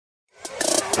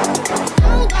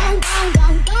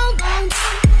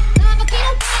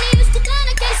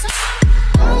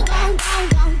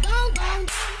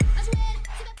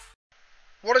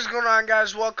What is going on,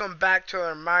 guys? Welcome back to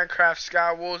our Minecraft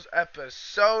Skywars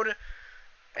episode.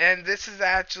 And this is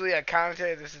actually a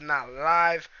commentary. This is not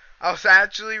live. I was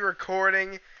actually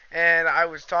recording and I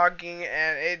was talking,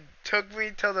 and it took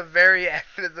me till the very end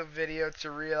of the video to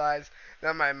realize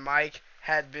that my mic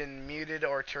had been muted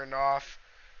or turned off.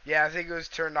 Yeah, I think it was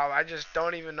turned off. I just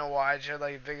don't even know why. I just had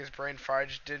like the biggest brain fart. I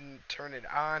just didn't turn it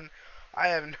on. I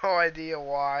have no idea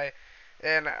why.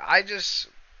 And I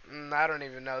don't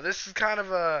even know. This is kind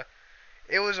of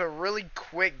it was a really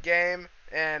quick game,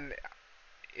 and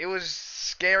it was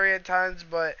scary at times,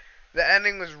 but the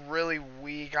ending was really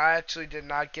weak. I actually did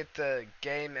not get the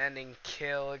game ending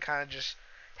kill. It kind of just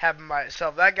happened by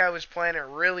itself. That guy was playing it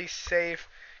really safe.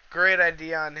 Great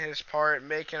idea on his part,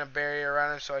 making a barrier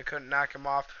around him so I couldn't knock him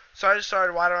off. So I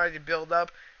decided, why don't I just build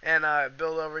up and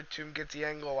build over to him, get the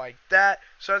angle like that.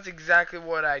 So that's exactly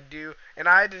what I do. And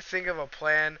I had to think of a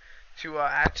plan to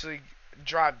actually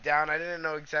drop down. I didn't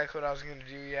know exactly what I was going to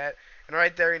do yet. And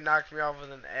right there, he knocked me off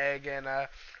with an egg, and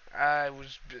I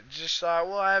was just thought,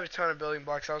 well, I have a ton of building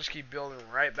blocks. I'll just keep building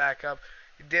right back up.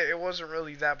 It wasn't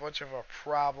really that much of a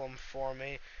problem for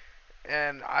me.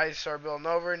 And I started building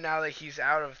over now that he's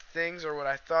out of things, or what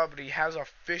I thought, but he has a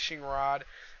fishing rod.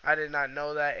 I did not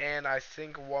know that, and I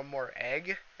think one more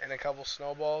egg and a couple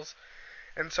snowballs.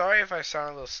 And sorry if I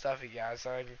sound a little stuffy, guys.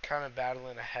 I'm kind of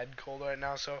battling a head cold right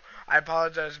now, so I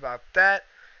apologize about that.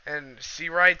 And see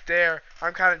right there,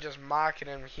 I'm kind of just mocking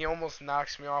him. He almost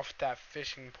knocks me off with that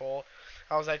fishing pole.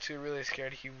 I was actually really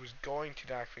scared he was going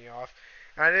to knock me off.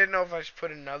 And I didn't know if I should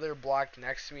put another block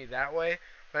next to me that way,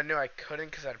 but I knew I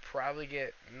couldn't because I'd probably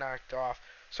get knocked off.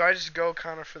 So I just go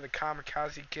kind of for the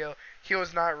kamikaze kill. He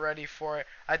was not ready for it.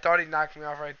 I thought he'd knock me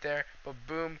off right there, but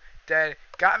boom, dead.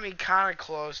 Got me kind of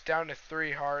close, down to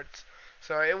 3 hearts.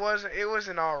 So it was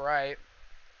an alright.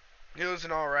 It was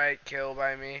an alright kill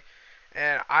by me.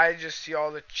 And I just see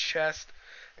all the chests,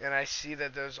 and I see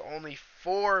that there's only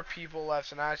 4 people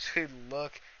left, and I actually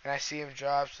look and I see him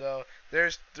drop. So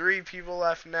there's 3 people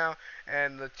left now,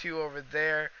 and the 2 over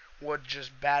there would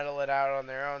just battle it out on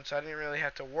their own. So I didn't really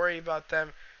have to worry about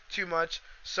them too much.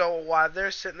 So while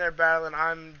they're sitting there battling,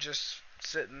 I'm just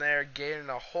sitting there gaining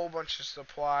a whole bunch of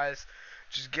supplies,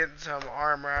 just getting some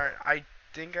armor. I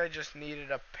think I just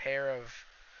needed a pair of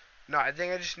no, I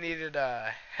think I just needed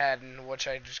a head, in which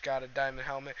I just got a diamond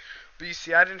helmet. But you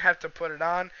see, I didn't have to put it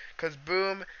on, because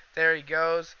boom, there he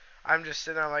goes. I'm just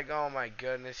sitting there like, oh my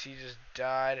goodness, he just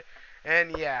died.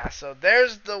 And yeah, so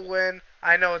there's the win.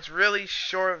 I know it's really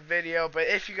short video, but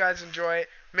if you guys enjoy it,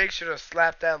 make sure to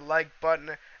slap that like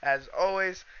button as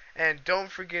always. And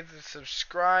don't forget to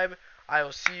subscribe. I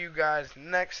will see you guys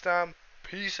next time.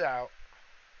 Peace out.